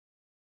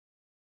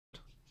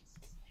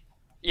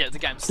Yeah, the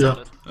game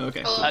started.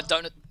 Okay.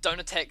 Don't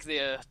attack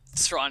their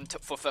shrine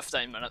for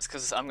 15 minutes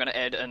because I'm gonna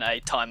add in a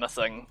timer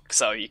thing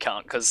so you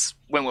can't. Because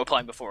when we were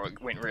playing before,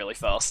 it went really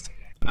fast.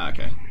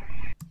 Okay.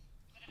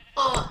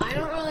 Oh, I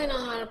don't really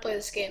know how to play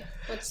this game.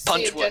 What's the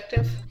Punch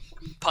objective?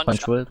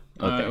 Punch wood.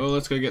 Okay. Alright, well,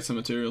 let's go get some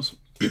materials.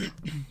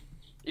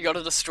 You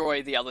gotta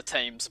destroy the other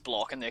team's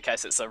block. In their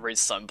case, it's a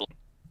redstone block.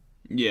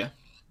 Yeah.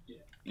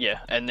 Yeah,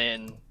 and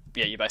then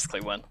you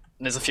basically win.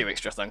 And there's a few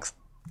extra things.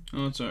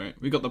 Oh, it's alright.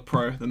 We got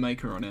the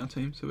maker on our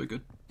team, so we're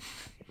good.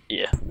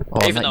 Yeah.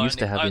 Oh, Even I'm not though used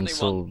to having only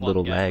so one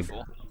little game lag.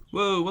 before.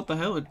 Whoa, what the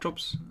hell? It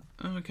drops...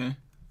 Oh, okay.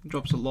 It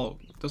drops a log.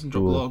 It doesn't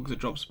drop Cool. logs, it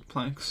drops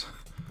planks.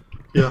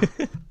 Yeah.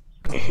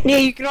 Yeah,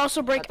 you can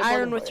also break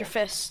iron with your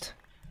fist.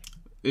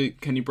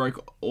 Can you break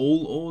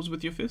all ores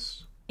with your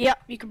fists?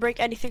 Yep, you can break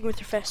anything with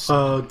your fist.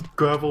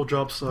 Gravel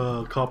drops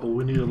cobble.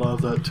 We need a lot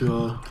of that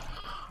to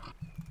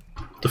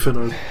defend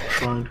our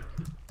shrine.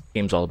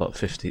 Game's all about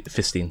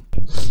fisting.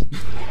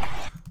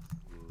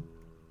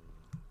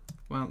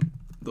 Well,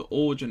 the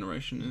ore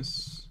generation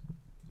is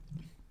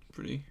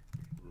pretty...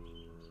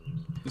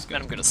 This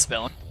Man, I'm good at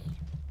spelling.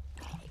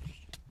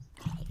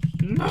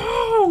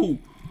 No!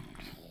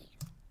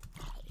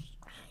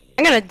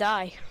 I'm gonna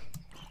die.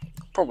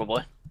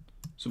 Probably.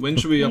 So when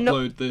should we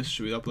upload this?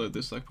 Should we upload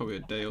this like probably a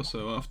day or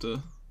so after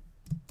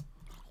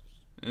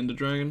Ender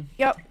Dragon?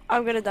 Yep,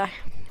 I'm gonna die.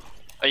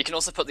 Oh, you can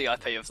also put the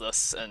IP of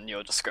this in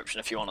your description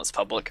if you want it's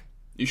public.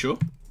 You sure?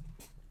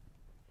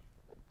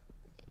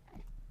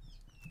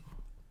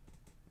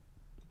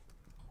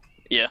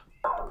 Yeah.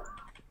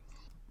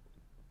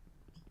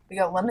 We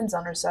got lemons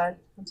on our side.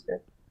 That's good.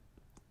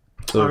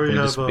 I So already can we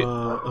have just be-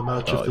 a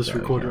match of this yeah,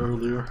 recorded yeah.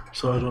 earlier,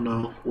 so I don't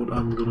know what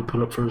I'm gonna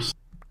put up first.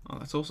 Oh,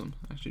 that's awesome.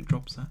 Actually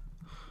drops that.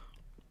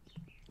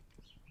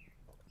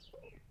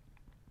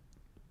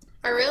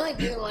 I really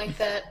do like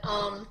that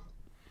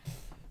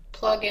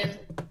plugin.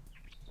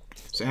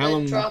 So how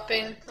long?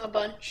 Dropping a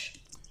bunch.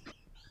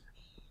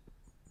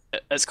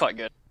 It's quite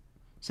good.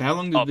 So how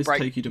long did this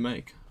break- take you to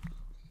make?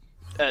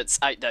 It's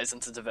 8 days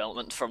into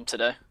development from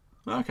today.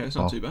 Oh, okay, it's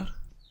not Oh. too bad.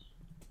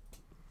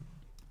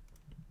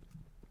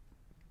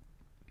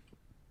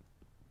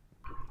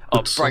 Oh,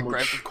 It's so break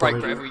much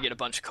gravel, quieter. you get a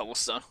bunch of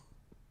cobblestone.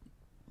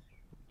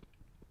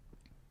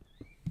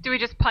 Do we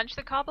just punch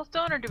the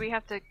cobblestone, or do we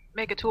have to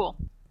make a tool?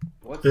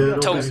 Yeah, it'll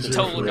Tool be easier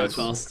will for go that.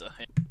 faster.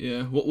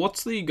 Yeah.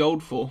 What's the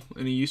gold for?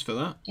 Any use for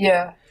that?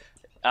 Yeah.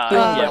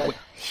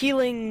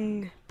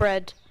 Healing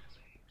bread.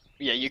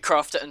 Yeah, you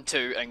craft it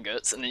into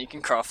ingots, and then you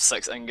can craft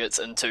 6 ingots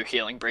into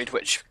healing bread,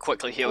 which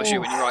quickly heals you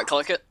when you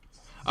right-click it.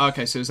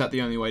 Okay, so is that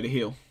the only way to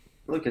heal?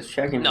 Look, it's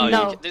checking. No,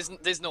 No.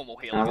 there's normal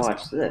healing Now as well.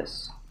 watch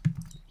this.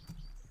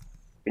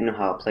 You know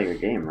how to play your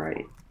game,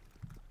 right?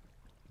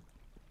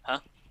 Huh?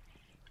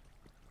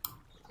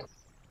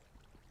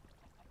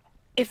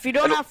 If you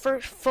don't have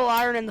full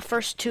iron in the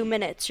first 2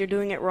 minutes, you're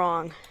doing it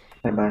wrong.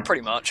 Bye bye.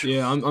 Pretty much.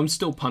 Yeah, I'm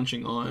still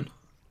punching iron.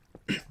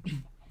 I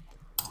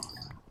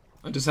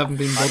just haven't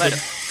been I made bothered.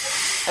 it.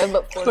 I have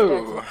about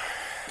 4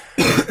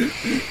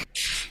 stacks.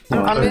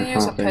 I'm gonna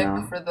use a pick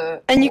for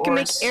the And you can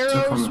make ores.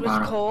 arrows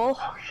with coal.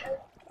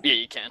 Yeah,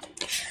 you can.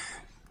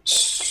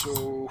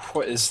 So,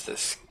 what is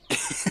this?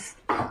 Is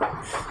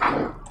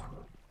there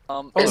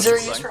a it's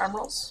use fine. for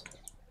emeralds?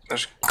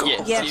 There's Yeah, gold.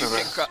 so Yes. you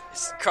can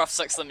craft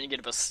 6 of them and you get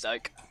a bit of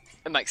steak.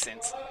 It makes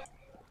sense.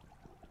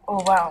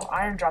 Oh wow,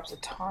 iron drops a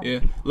ton. Yeah,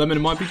 Lemon,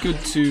 it might be good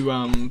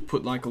to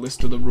put like a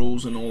list of the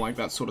rules and all like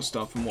that sort of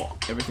stuff and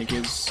what everything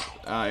is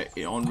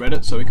on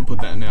Reddit, so we can put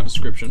that in our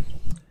description.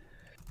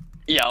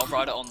 Yeah, I'll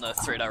write it on the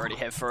thread I already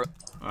have for it.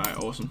 Alright,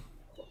 awesome.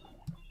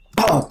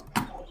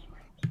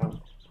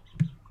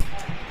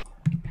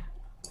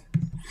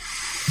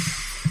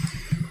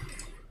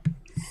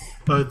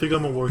 I think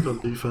I'm gonna work on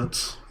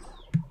defense.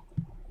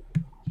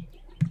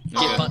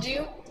 Yeah,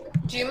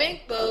 Do you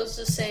make bows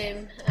the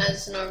same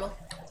as normal?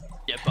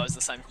 yeah, bow's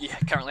the same. You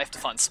currently have to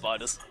find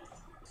spiders.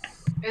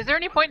 Is there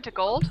any point to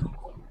gold?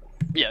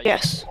 Yeah,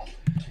 Yes.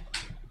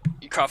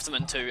 you craft them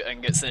into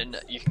ingots, and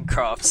you can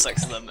craft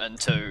 6 of them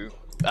into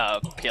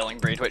healing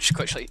bread, which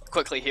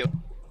quickly heal.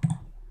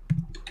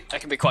 That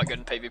can be quite good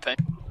in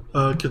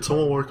PvP. Can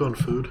someone work on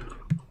food?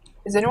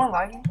 Is anyone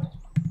lagging?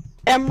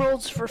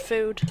 Emeralds for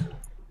food.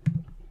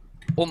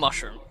 Or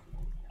mushroom.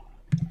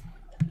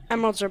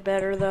 Emeralds are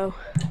better though.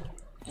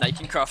 Now you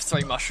can craft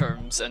 3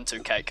 mushrooms into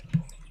cake.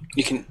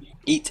 You can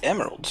eat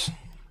emeralds.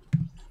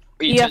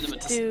 Or You turn have them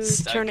into to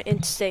steak. turn it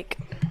into steak,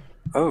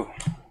 Oh,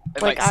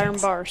 It like makes iron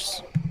sense.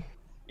 bars.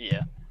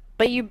 Yeah.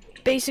 But you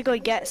basically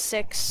get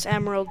 6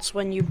 emeralds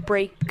when you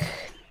break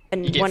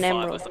You get 1 5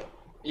 emerald. with it.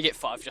 You get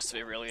 5 just to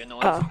be really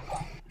annoying. Oh.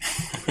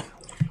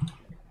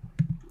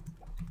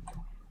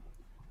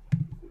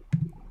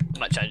 I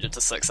might change it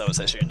to 6, so it's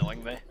actually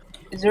annoying me.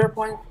 Is there a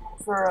point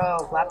for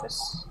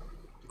lapis?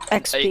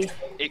 XP.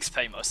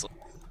 XP mostly.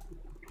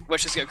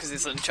 Which is good because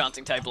there's an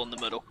enchanting table in the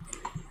middle.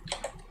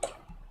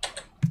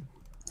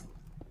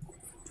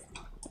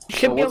 You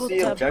should So be what's able the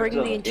to objective bring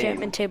of the the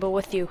enchantment table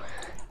with you.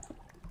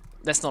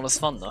 That's not as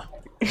fun though.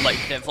 Like,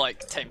 they have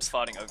like teams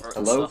fighting over it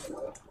and Hello? stuff.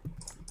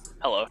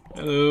 Hello.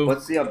 Hello.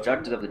 What's the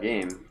objective of the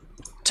game?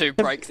 To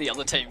break the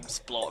other team's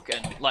block,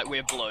 and like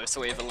we're blue,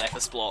 so we have a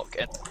lapis block.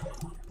 And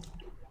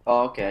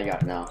Oh, okay, I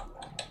got it now.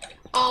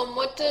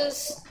 What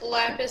does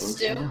lapis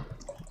do?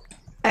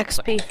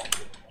 XP.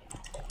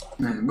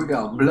 Man, we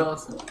got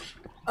blossom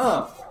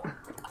up.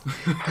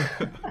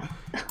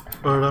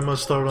 Alright, I'm gonna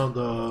start on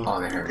the. Oh,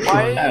 there.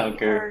 Why I don't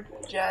care. are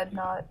Jad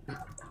not?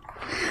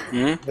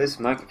 This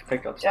monkey can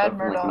pick up Jad stuff from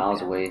like Murdoch.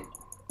 miles away.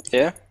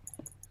 Yeah?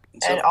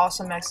 And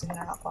Awesome Mexican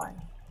are not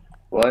playing.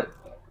 What?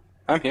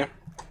 I'm here.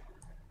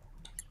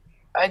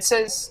 It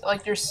says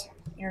like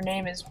your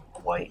name is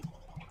white.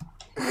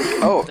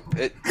 Oh,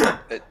 it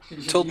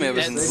told me I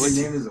was in the Your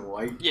blue. name is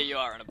white. yeah, you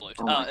are in a blue.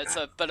 Oh my It's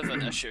a bit of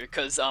an issue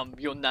because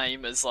your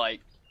name is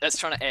like it's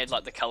trying to add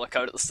like the color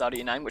code at the start of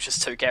your name, which is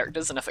 2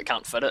 characters, and if it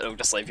can't fit it, it'll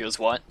just leave you as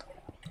white.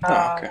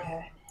 Oh, okay.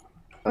 Okay.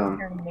 Um,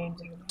 Your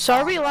name's So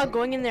are we allowed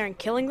going in there and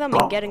killing them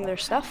and getting their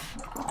stuff?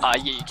 Yeah,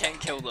 you can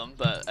kill them,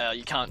 but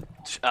you can't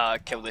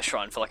kill their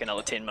shrine for like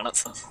another 10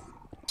 minutes.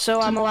 So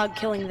I'm allowed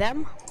killing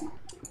them?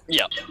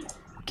 Yeah.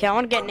 Okay, I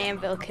want to get an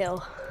anvil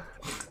kill.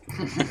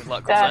 Good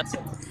luck with That's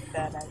that. a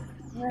bad idea.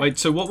 Wait,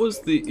 so what was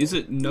the? Is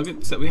it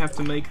nuggets that we have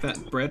to make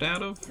that bread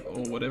out of,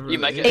 or whatever? You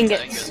make is? it into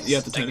Ingots. ingots. You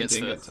have to turn it Ingots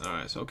into first. ingots.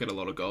 Alright, so I'll get a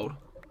lot of gold.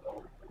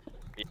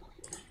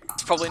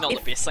 It's probably not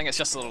the best thing. It's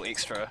just a little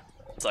extra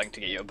thing to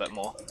get you a bit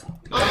more.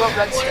 What about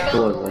redstone?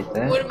 Cool, like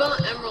that. What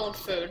about emerald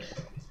food?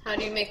 How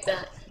do you make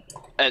that?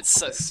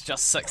 It's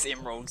just 6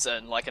 emeralds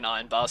in like an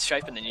iron bars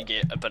shape, and then you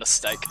get a bit of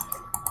steak.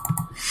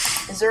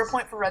 Is there a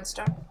point for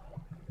redstone?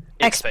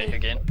 XP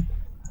again.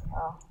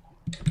 Oh.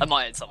 I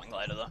might add something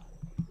later though.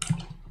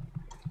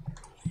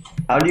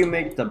 How do you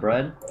make the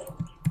bread?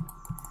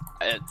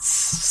 It's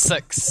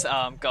 6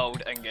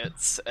 gold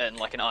ingots in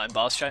like an iron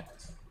bars shape.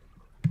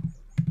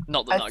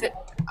 Not the nugget.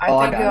 I Oh,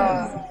 I think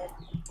got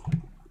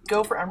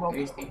go for emerald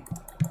Tasty.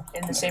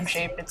 in the same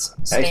shape. It's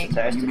Tasty, steak.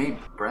 tasty. You made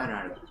bread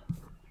out of it.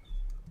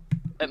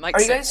 It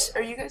makes sense.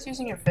 Are you guys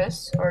using your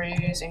fists or are you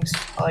using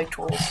like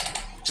tools?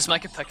 Just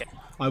make a picket.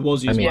 I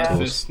was using mean my tools.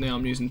 fist. Now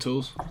I'm using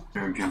tools.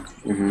 Virgin.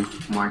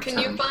 Mm-hmm. March Can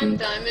you 17th. find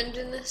diamond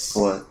in this?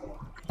 What?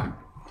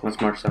 What's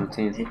March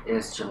 17th? It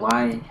is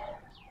July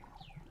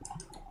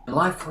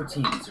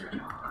 14th, sir.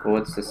 Well,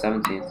 what's the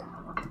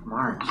 17th?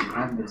 March. You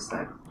have this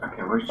like.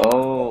 Okay, where's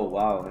Oh,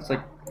 wow. It's like,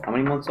 how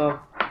many months off?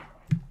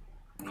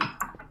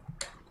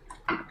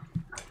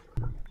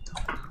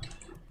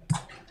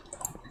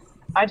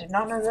 I did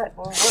not know that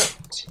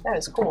worked. That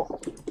is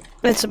cool.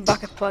 It's a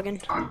bucket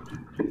plugin.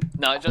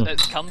 No, it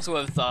comes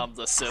with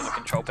the server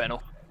control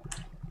panel.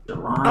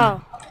 July?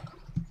 Oh.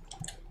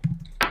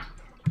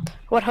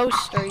 What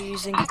host are you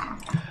using?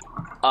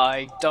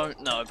 I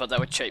don't know, but they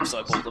were cheap, so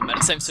I bought them. And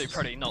it seems to be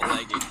pretty not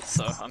laggy,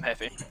 so I'm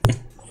happy.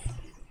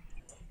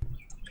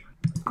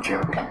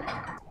 Joking.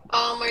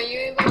 Are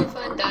you able to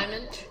find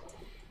diamond?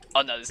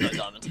 Oh no, there's no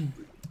diamond.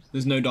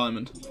 There's no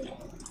diamond.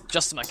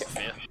 Just to make it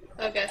fair.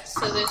 Okay,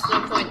 so there's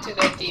no point to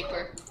go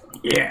deeper.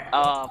 Yeah.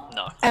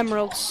 No.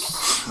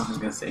 Emeralds. I was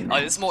gonna say Oh, no.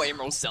 there's more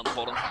emeralds down the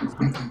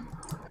bottom.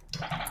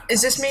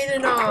 Is this made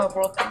in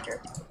World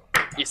Painter?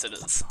 Yes, it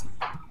is.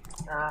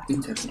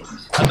 Interesting.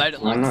 I made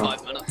it in I like know.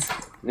 5 minutes.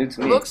 New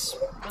to It me. looks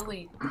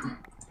really.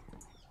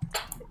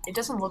 It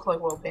doesn't look like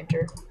World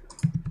Painter.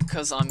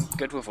 Because I'm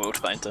good with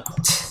World Painter.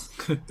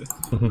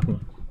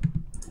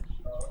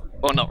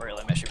 Well, not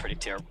really, I'm actually pretty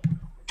terrible.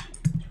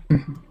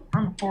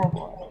 I'm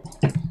horrible.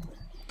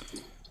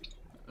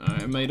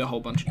 I made a whole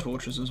bunch of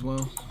torches as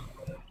well.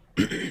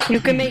 You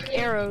can make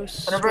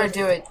arrows. Whenever I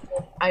do it,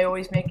 I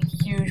always make a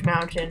huge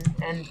mountain,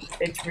 and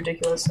it's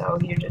ridiculous how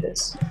huge it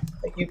is.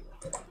 Like you.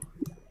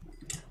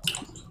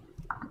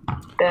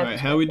 Alright,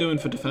 how are we doing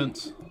for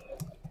defense?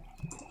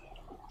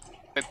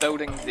 We're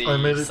building the I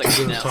made it to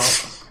thing the now. top.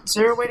 Is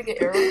there a way to get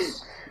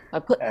arrows? I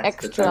put That's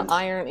extra defense.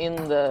 iron in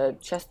the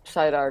chest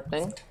beside our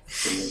thing.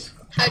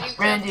 How do you craft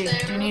Randy,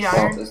 the do you need arrows?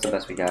 Oh, iron? this is the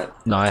best we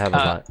got. No, I have a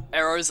lot.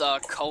 Arrows are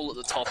coal at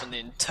the top and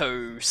then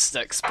 2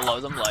 sticks below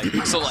them, like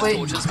sort of like Wait.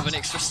 torches with an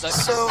extra stick.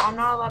 So I'm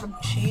not allowed to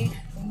cheat.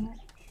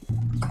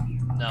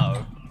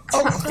 No.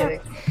 I'm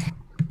kidding.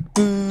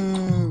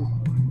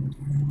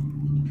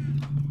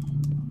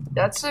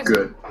 That's a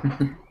Good.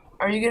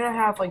 Are you gonna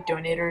have like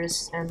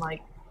donators and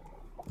like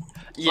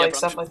Yeah, but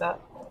stuff like that?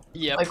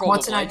 yeah, Like, probably.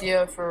 what's an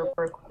idea for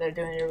that a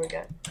donator would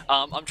get?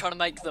 I'm trying to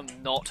make them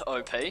not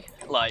OP,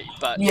 like,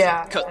 but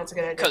Yeah, that's a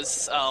good idea.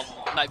 Because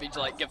maybe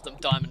like give them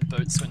diamond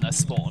boots when they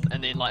spawn,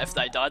 and then like if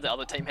they die, the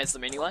other team has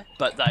them anyway,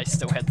 but they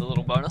still had the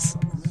little bonus.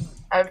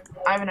 I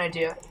have an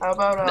idea. How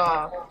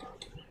about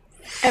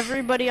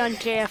Everybody on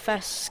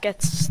JFS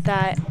gets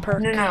that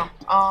perk. no,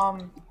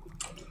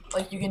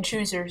 like you can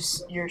choose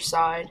your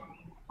side.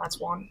 That's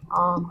one.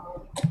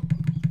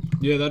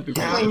 Yeah, that'd be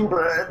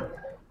cool.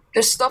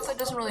 There's stuff that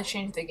doesn't really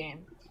change the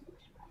game.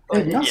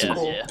 But it's Yeah,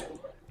 cool. yeah.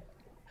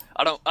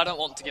 I don't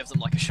want to give them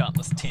like a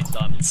sharpness 10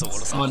 diamond sword or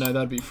Oh something. no,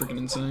 that'd be freaking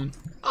insane.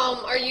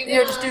 Are you gonna,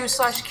 Yeah, just do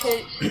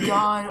 /kit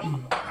god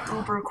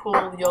uber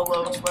cool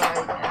YOLO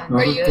swag. And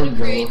are you gonna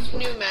create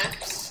new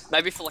maps?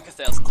 Maybe for like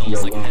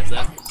 $1,000 they can have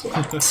that.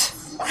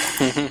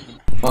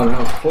 Oh, that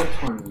was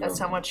 420. That's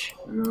how much.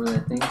 Remember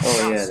that thing?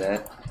 Oh yeah,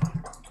 that.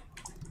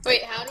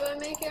 Wait, how do I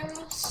make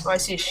arrows? Oh, I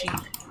see a sheep.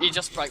 You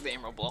just break the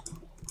emerald block.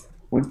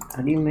 What?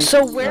 How do you make?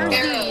 So where's the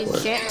Arrows,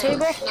 enchant arrows, table?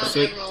 not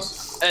So-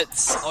 emeralds.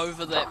 It's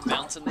over that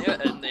mountain there,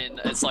 and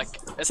then it's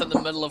in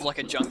the middle of like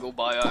a jungle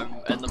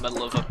biome in the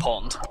middle of a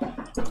pond.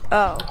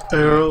 Oh.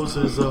 Arrows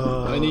is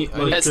need-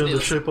 like It's in near the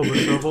the- shape of a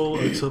shovel,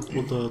 except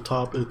with the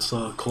top it's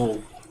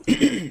coal.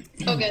 Okay,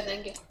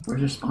 thank you.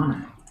 Where's your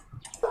spawner?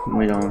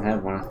 We don't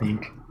have one, I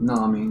think. No,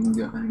 I mean,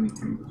 you got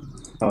anything.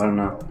 Oh, I don't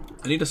know.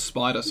 I need a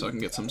spider so I can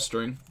get some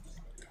string.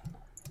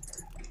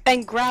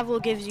 And gravel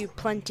gives you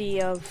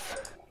plenty of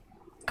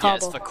Yeah,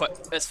 it's cobble.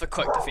 for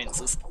quick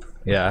defenses.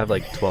 Yeah, I have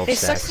like 12 It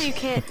sucks stacks. that you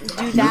can't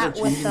do that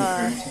with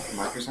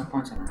Microsoft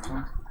points on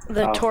Xbox.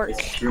 the Oh, torch.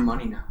 It's your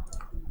money now.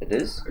 It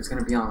is? It's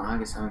gonna be on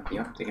August 7th.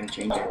 Yep, they're gonna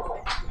change it.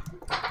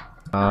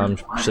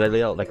 Should I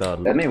lay out like That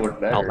a may work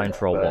better. outline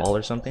for a but wall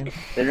or something?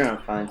 They're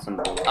gonna find some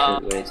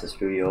bullshit way to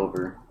screw you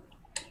over.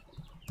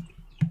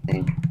 I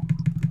think.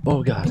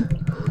 Oh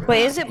god.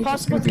 Wait, is it It's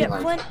possible to gonna get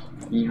be like-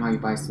 flint? You know how you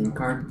buy a SIM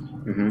card?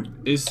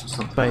 Mm-hmm. Is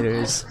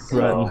Spiders. So,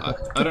 Run.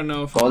 I don't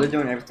know if well, they're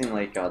doing everything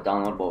like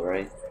downloadable,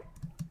 right?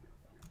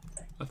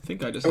 I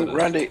think I just had Oh, a,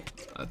 Randy.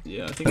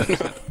 yeah, I think I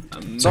just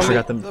had Zombie.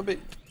 forgot them. Zombie.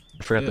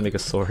 I forgot Yeah. to make a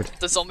sword.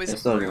 The zombies. It's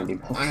still gonna be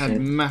bullshit. I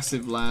had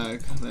massive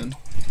lag then.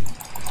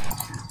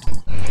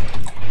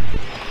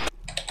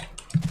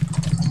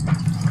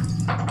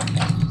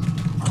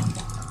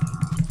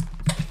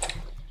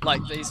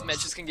 Like these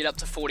matches can get up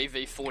to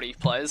 40v40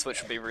 players,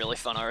 which would be really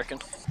fun, I reckon.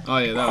 Oh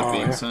yeah, that would be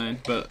yeah. insane,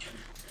 but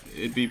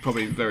it'd be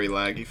probably very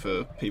laggy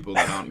for people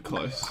that aren't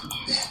close.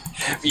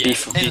 Yeah,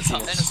 and it's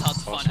hard to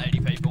find 80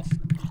 people.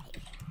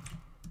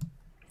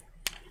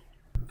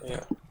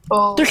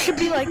 Oh, There should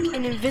be like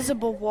an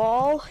invisible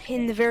wall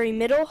in the very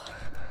middle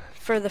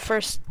for the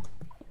first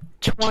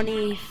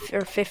 20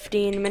 or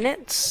 15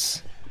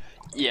 minutes.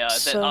 Yeah,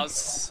 So- I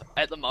was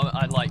at the moment.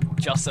 I like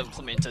just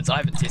implemented. I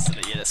haven't tested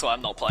it yet. That's why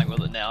I'm not playing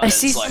with it now. I It's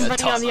see like a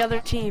somebody on the timer. other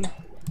team.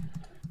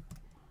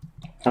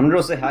 I'm gonna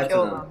go say hi to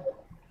kill them. them.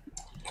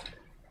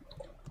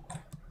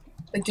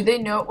 Like, do they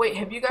know? Wait,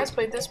 have you guys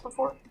played this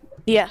before?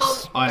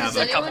 Yes. I Does have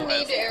a anyone couple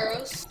need have.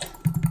 arrows?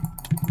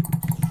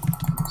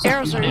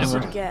 Arrows are easy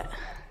Yeah. to get.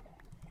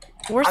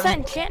 Where's that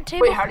enchant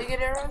table? Wait, how do you get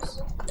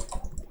arrows?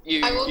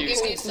 You I will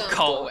use give you some.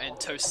 coal and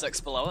 2 sticks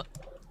below it.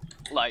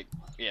 Like,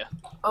 yeah.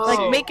 Oh,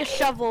 Like make a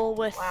shovel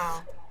with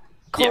wow.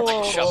 Yeah, coal.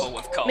 make a shovel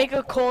with coal. Make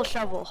a coal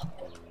shovel.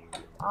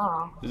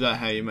 Oh, Is that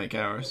how you make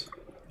arrows?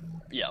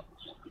 Yeah.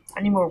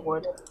 I need more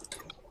wood.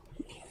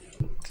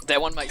 That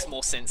one makes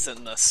more sense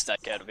than the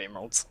stack out of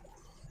emeralds.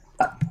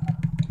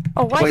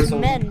 Oh, why Wait, is so-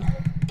 men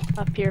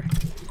up here?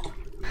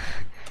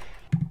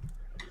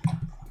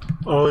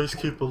 Always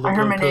keep a I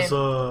heard my lookout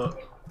because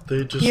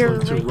they just You're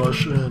like to right.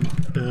 rush in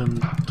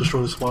and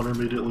destroy the spawner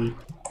immediately.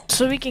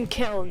 So we can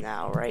kill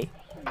now, right?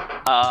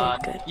 Okay,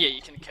 good. Yeah,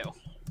 you can kill.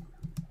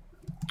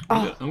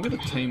 Oh, I'm gonna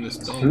tame this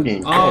dog.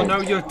 Shooting. Oh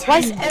no, you're why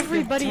is taming.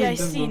 everybody I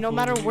see, no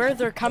matter where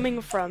they're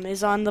coming from,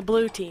 is on the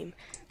blue team?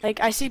 Like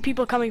I see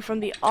people coming from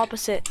the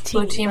opposite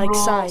Blue team, team like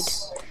rules.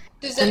 side.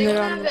 Does And anyone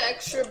they're have on the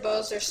extra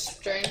bows or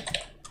string?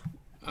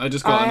 I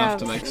just got I enough have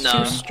to make two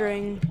No.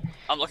 string.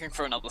 I'm looking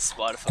for another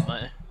spider for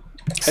me.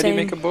 How do you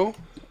make a bow?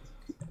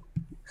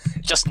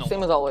 Just normal.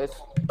 Same as always.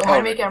 How do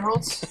you make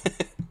emeralds?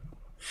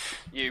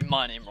 You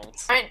mine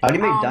emeralds. Right, How do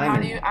you make How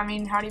diamond? do you? I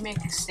mean, how do you make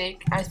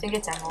steak? I think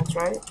it's emeralds,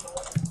 right?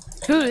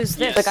 Who is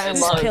this? Yes, Like iron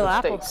This is bars Kill with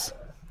steak. Apples.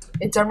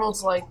 It's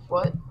emeralds like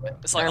what?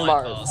 It's like Iron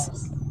iron bars.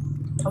 bars.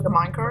 Like a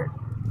minecart?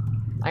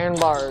 Iron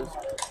bars.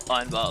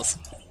 Iron bars.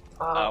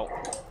 Oh.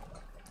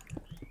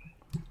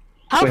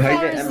 How Wait, how do you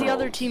far get is the other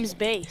emeralds? team's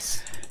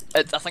base?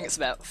 I think it's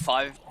about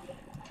 5.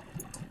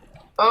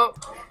 Oh,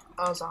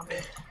 zombie.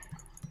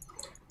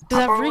 Because How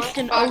I've far reached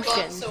an 5 ocean.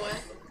 blocks away.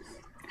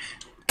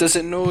 Does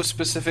it know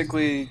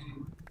specifically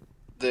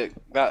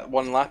that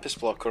one lapis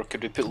block, or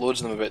could we put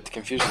loads of them about to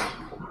confuse them?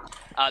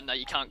 No,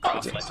 you can't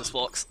craft lapis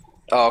blocks.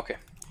 Oh, okay.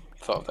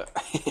 Thought of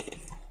that.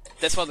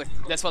 That's why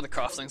the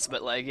crafting's a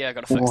bit laggy. I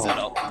gotta fix that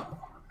up.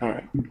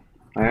 Alright.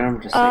 I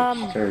am just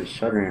like started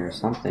shuddering or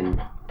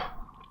something.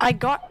 I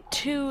got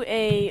to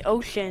a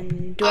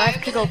ocean. Do I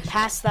have to go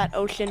past that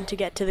ocean to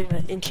get to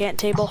the enchant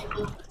table?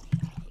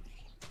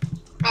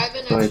 I have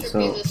an Right, extra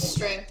so- piece of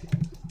string.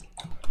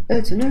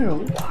 It's an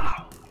arrow.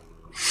 Wow.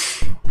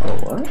 Oh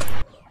what?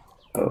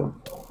 Oh.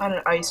 On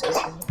an ice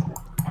ocean.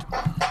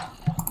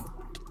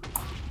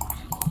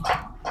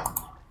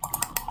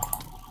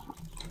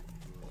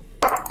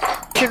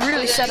 Should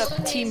really Does set up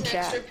anyone need team an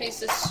extra chat.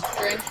 piece of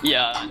string?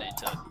 Yeah, I need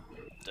to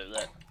do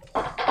that.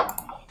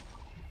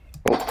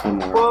 Oh, one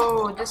more.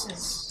 Whoa, this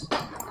is.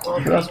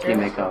 What else can you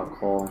make out of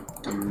coal?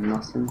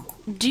 Nothing.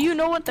 Do you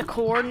know what the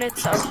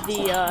coordinates of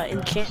the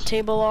enchant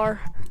table are?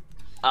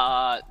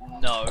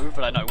 No,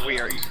 but I know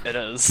where it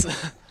is.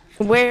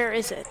 Where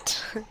is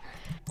it?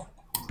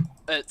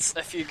 It's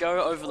if you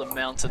go over the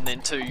mountain,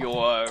 then to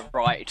your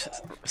right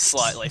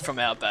slightly from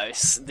our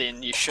base,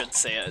 then you should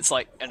see it. It's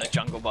like in a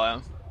jungle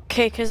biome.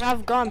 Okay, because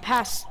I've gone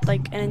past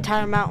like an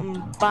entire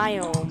mountain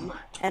biome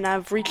and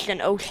I've reached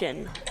an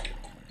ocean.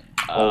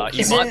 You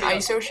Is it might an be,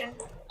 ice ocean?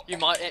 you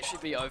might actually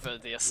be over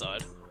their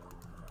side.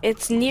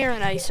 It's near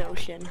an ice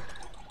ocean.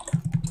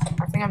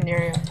 I think I'm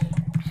near you.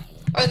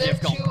 Are there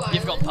You've gone, two islands?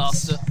 you've gone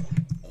past it.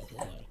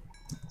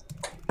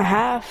 I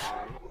have.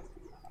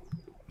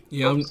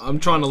 Yeah, I'm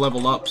trying to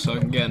level up so I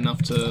can get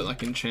enough to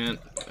like enchant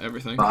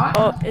everything.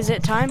 Oh, is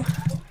it time?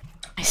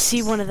 I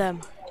see one of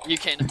them. You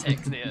can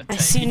attack their. I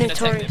see you can attack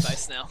their Notorious.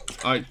 base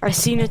now. I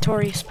see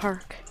Notorious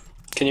Park.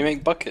 Can you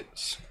make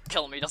buckets?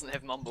 Kill him. He doesn't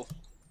have mumble.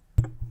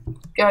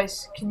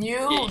 Guys, can you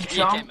Yeah, you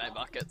jump? can make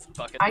buckets.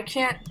 I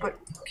can't, but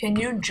can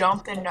you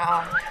jump and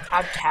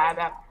have tab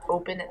app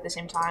open at the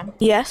same time?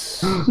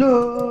 Yes.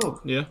 No.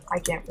 Yeah. I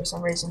can't for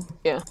some reason.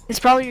 Yeah. It's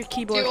probably your Do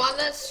keyboard. you want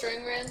that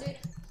string, Randy?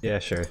 Yeah,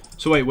 sure.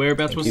 So wait,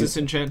 whereabouts was this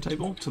enchant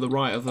table? To the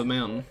right of the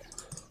mountain.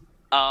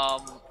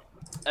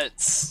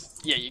 It's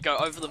you go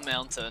over the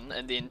mountain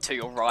and then to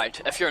your right.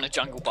 If you're in a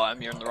jungle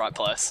biome, you're in the right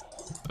place.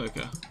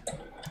 Okay.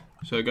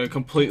 So go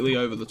completely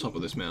over the top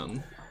of this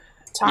mountain.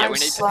 Time we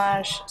need to-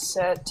 slash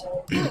set.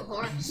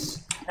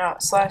 Horse. No,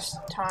 slash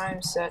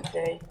time set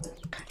day.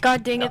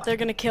 God dang it, they're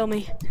gonna kill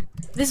me.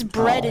 This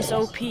bread is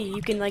OP.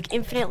 You can like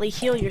infinitely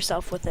heal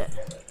yourself with it.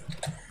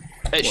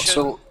 It should.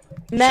 So,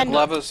 Men,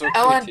 lava's okay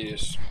Ellen. to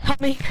use. help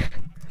me.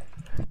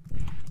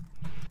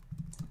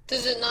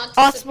 Does it not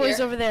Osboy's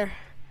disappear? over there.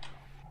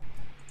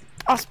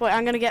 Osboy,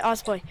 I'm gonna get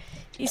Osboy.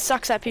 He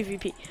sucks at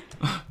PvP.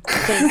 I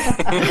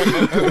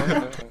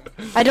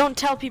think. I don't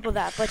tell people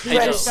that, but he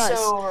Hey, just Joe. does.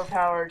 So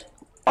overpowered.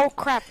 Oh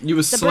crap. You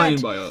were The slain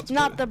bread. by odds.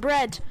 Not the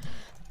bread.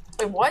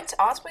 Wait, what?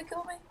 Osprey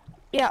killed me?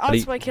 Yeah, do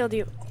you- Osboy killed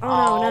you.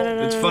 Oh no, no, no,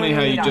 no. It's no, funny no,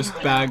 how no, you no.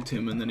 just bagged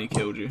him and then he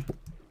killed you.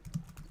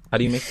 How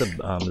do you make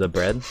the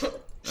bread?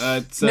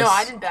 It's No,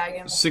 I didn't bag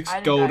him. 6 I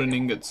didn't golden bag him.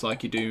 ingots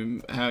like you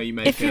do how you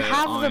make If you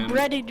have iron. the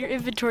bread in your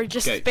inventory,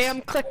 just gates.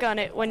 spam click on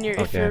it when you're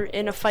if Okay. you're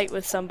in a fight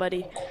with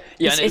somebody.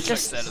 Yeah, I It's- need it's to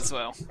fix just that as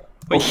well.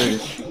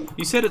 Wait,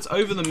 you said it's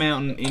over the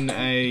mountain in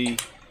a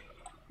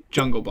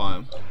jungle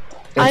biome.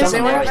 I It's on the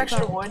Anyone have right.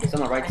 extra wood? It's on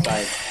the right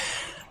side.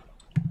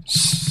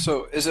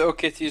 So, is it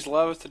okay to use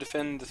lava to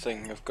defend the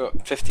thing? I've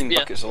got 15 Yeah.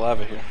 buckets of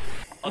lava here.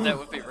 Oh, that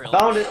would be real.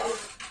 Found it.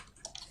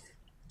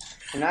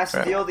 Can I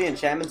steal the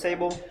enchantment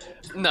table?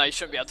 No, you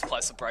shouldn't be able to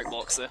place a break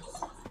blocks there.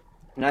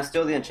 Can I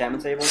steal the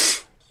enchantment table?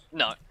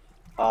 No.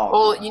 Oh.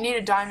 Well, you need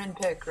a diamond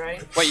pick,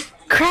 right? Wait,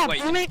 crap.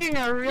 wait, We're making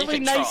a really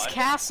can nice try.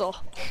 castle.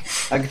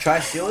 I could try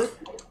to steal it?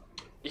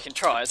 you can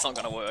try. It's not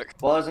gonna work.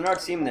 Well, there's an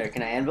art seam there.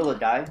 Can I anvil a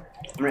die?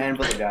 I'm gonna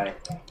anvil a die.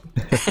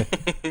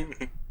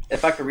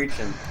 If I could reach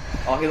him.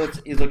 Oh,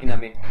 he's looking at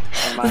me.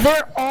 Never mind.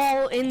 They're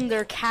all in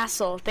their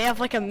castle. They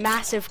have like a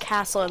massive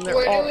castle and they're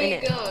Where all do in we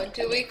it. go?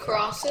 Do we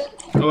cross it?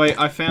 Oh wait,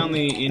 I found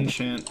the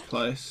enchant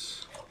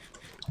place.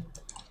 I'm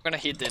gonna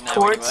head there now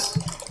Towards?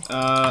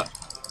 I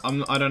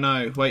don't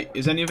know. Wait,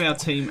 is any of our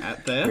team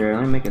at there? Here,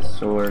 let me make a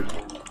sword.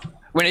 anyway.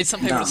 We need some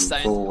people to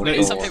stay. Sword, We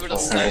need some sword, people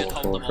to sword, stay and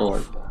hold sword, them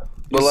sword. off.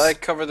 Will I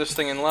cover this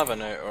thing in lava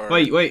now, or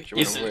Wait, do you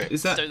wanna is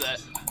wait? that? Do that.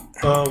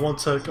 1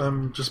 sec,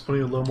 I'm just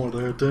putting a little more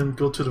there. Then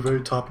go to the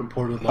very top and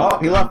pour it in. Oh,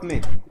 he left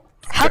me.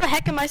 How the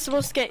heck am I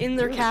supposed to get in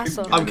their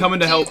castle? I'm coming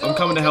to help. I'm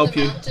coming to help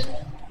you.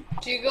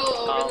 Do you go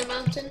over the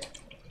mountain?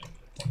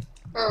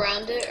 Or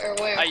around it, or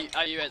where?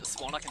 Are you at the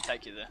spawn? I can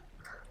take you there.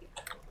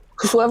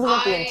 Whoever's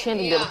at the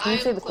enchanting yeah, table, can you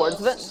say I'm the chords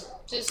of it? close.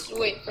 Just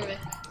wait for me.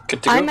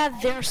 Good to go? I'm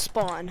at their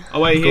spawn.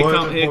 Oh wait, Go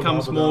ahead and here pour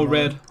comes lava more down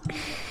red.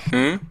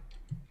 Hmm?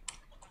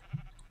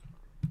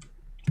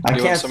 I You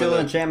want can't some steal of the the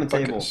enchantment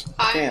table. buckets?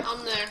 Can't.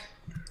 I'm there.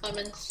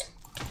 Lemons.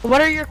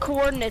 What are your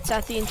coordinates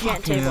at the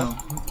enchant Fucking table?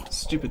 hell.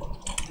 Stupid.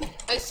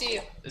 I see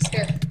you.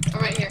 Here. I'm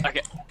right here.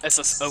 Okay,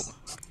 it's a oh.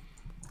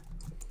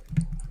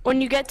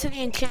 When you get to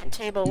the enchant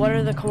table, what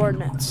are the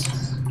coordinates?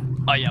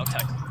 Oh yeah, I'll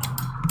take.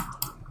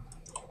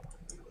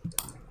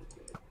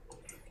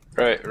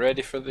 Right,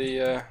 ready for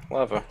the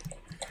lava.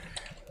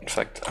 In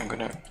fact, I'm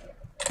gonna.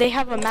 They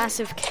have a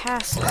massive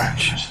castle.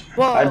 Branches.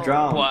 Whoa. I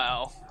drowned.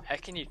 Wow, how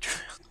can you drown?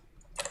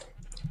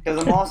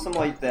 Because I'm awesome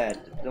like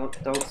that. Don't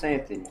say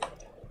anything.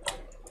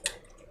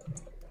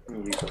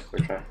 You go for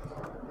a try.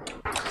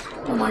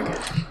 Oh my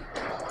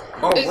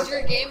god. Is what?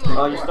 your game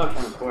Oh, over? you're stuck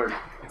on the cord.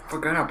 I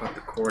forgot about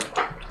the cord.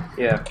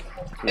 Yeah.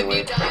 If No way.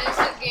 you die, is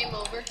it game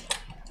over?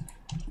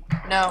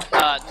 No.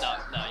 No,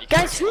 you can't.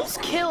 Guys, who's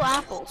kill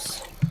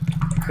apples?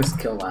 Chris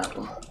kill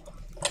apple.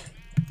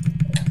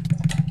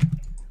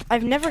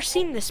 I've never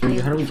seen this How do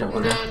move. we jump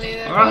on No, that?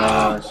 neither.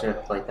 Oh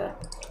shit, like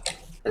that.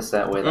 It's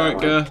that way. That Alright,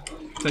 way. go.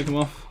 Take them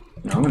off.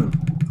 No, I'm gonna...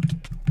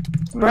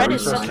 Bread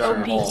is There's such no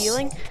OP hole.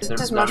 healing.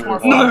 This is much more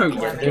No!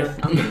 fun. Yeah,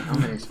 I'm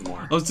getting some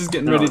more. I was just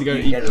getting No, ready to go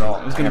you eat. get it all.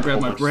 I was gonna have a grab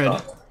whole my bunch of bread.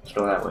 stuff. Just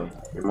go that way.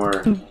 You're more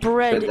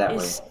Bread good that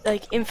is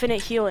like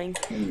infinite healing.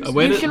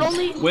 Where You did can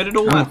only all I'm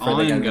that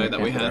afraid they're iron gonna go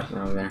that we get had?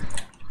 over there.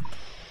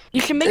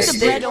 You can make They the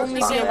stay bread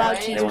only stuck be there. allowed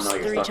to They use won't know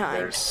you're 3 stuck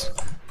there. times.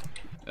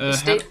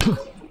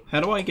 How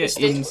do I get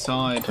steak-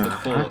 inside the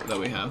fort that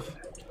we have?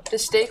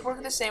 Does steak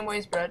work the same way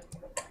as bread?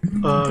 You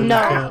No.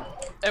 can't.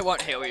 It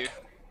won't heal you.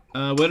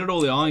 Where did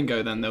all the iron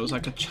go then? There was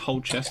like a whole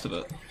chest of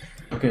it.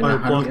 Okay, I now how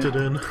do we blocked get...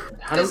 it in.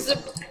 How do Is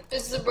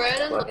the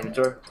bread What, in?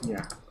 inventory?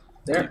 Yeah.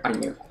 There, I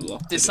knew.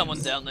 There's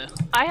someone down there.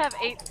 I have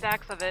 8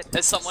 stacks of it.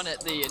 There's someone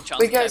at the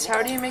enchanting Wait, guys, table.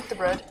 how do you make the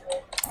bread?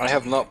 I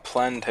have not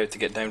planned how to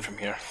get down from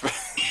here.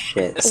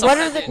 Shit. What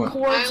are the What?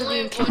 chords of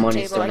the enchanting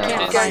Money's table? I still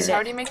can't not Guys, find how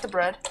it. do you make the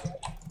bread?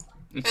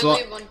 It's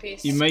Only like one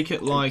piece. you make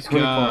it like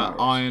 24 hours.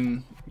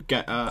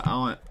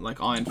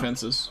 iron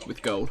fences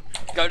with gold.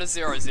 Go to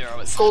 0, 0.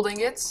 It's Gold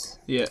ingots?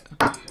 Yeah.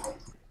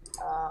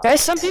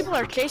 Guys, some people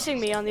are chasing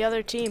me on the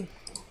other team.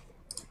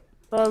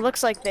 Well, it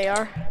looks like they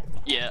are.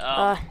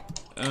 yeah.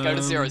 Go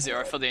to 0, Um,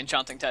 0 for the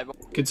enchanting table.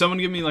 Could someone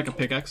give me like a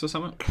pickaxe or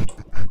something?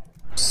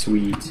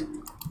 Sweet.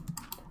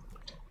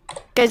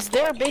 Guys,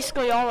 they're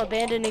basically all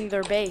abandoning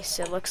their base,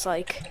 it looks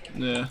like.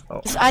 Yeah.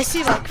 I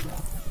see like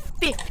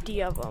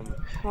 50 of them.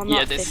 Well, not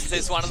Yeah, 50.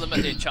 there's one of them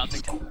at the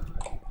enchanting table.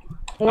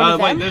 One of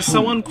Wait, them? there's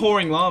someone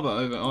pouring lava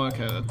over. Oh,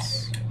 okay,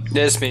 that's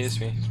Yeah, it's me, it's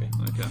me, it's me.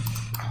 okay.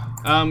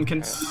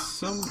 Can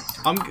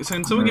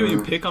someone give me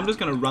a pick? I'm just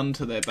gonna run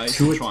to their base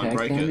Two and try and attack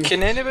break damage? it.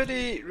 Can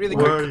anybody really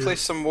Where are quick you?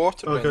 place some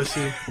water? Okay, in?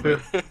 see.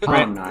 Here. Oh,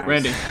 nice.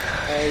 Randy,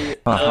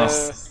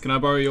 can I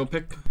borrow your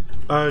pick?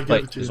 I give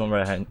Wait, it to there's you. one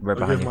right I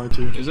behind give you. mine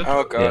to you. Is it?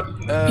 Oh god.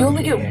 You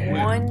only get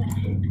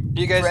one.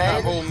 You guys in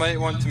that bread. hole might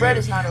want to Bread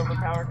move. is not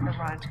overpowered. Never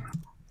mind.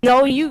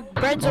 No,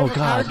 bread's Oh,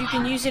 overpowered. God. You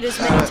can use it as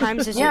many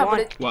times as Yeah, you but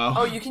want. it. Wow.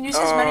 Oh, you can use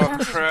it as many Oh,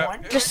 times as you crap.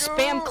 want. Just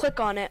spam click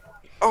on it.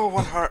 Oh,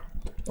 1 heart.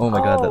 Oh my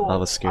god, that Oh,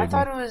 lava I scared me.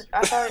 thought it was.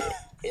 I thought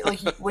like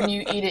when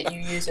you eat it, you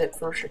use it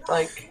for sure.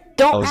 Like.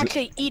 Don't was-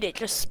 actually eat it.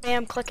 Just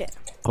spam click it.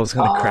 I was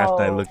gonna craft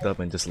and I Oh. looked up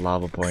and just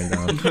lava pouring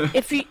down.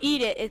 If you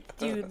eat it,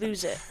 you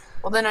lose it.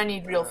 Well, then I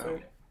need real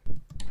food.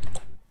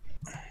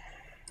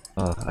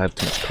 Oh, I have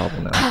too much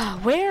cobble now.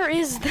 Where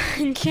is the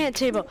enchant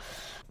table?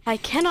 I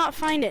cannot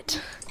find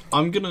it.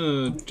 I'm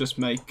gonna just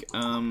make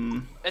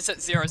It's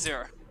at 0,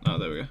 0. Oh,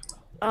 there we go.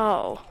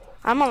 Oh,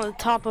 I'm on the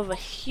top of a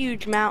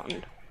huge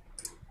mountain.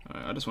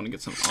 Alright, I just want to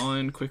get some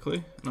iron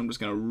quickly, and I'm just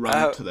gonna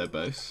run to their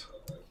base.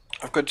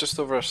 I've got just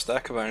over a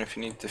stack of iron if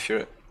you need, if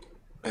you're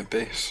at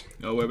base.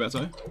 Oh, whereabouts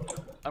are you?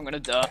 I'm gonna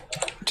die.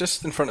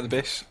 Just in front of the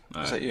base.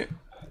 Is that you?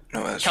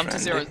 No, that's Come to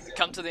Randy. 0.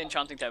 Come to the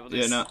enchanting table. Yeah,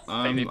 There's no,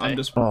 I'm PvP.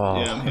 just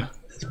Oh. yeah, I'm here.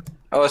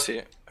 Oh, I see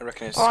it. I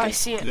recognize Oh, the I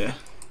skin. see it. Yeah,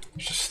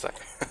 It's just stuck.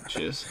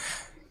 cheers.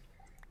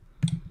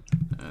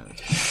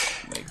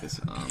 Make this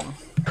armor.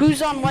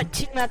 Who's on what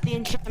team at the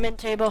enchantment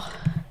table?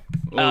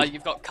 Oh,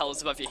 You've got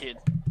colours above your head.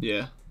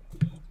 yeah.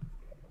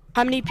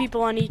 How many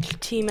people on each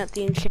team at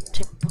the enchantment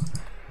table?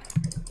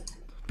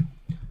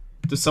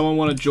 Does someone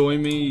want to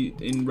join me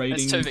in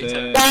raiding 2v2.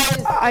 their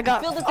I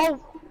got.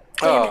 Oh,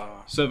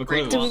 Oh, server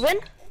Green did closed? we win?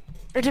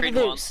 Or did we Green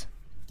one. lose?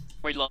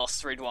 We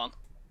lost 3-1.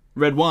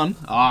 Red one.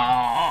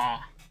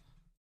 Ah.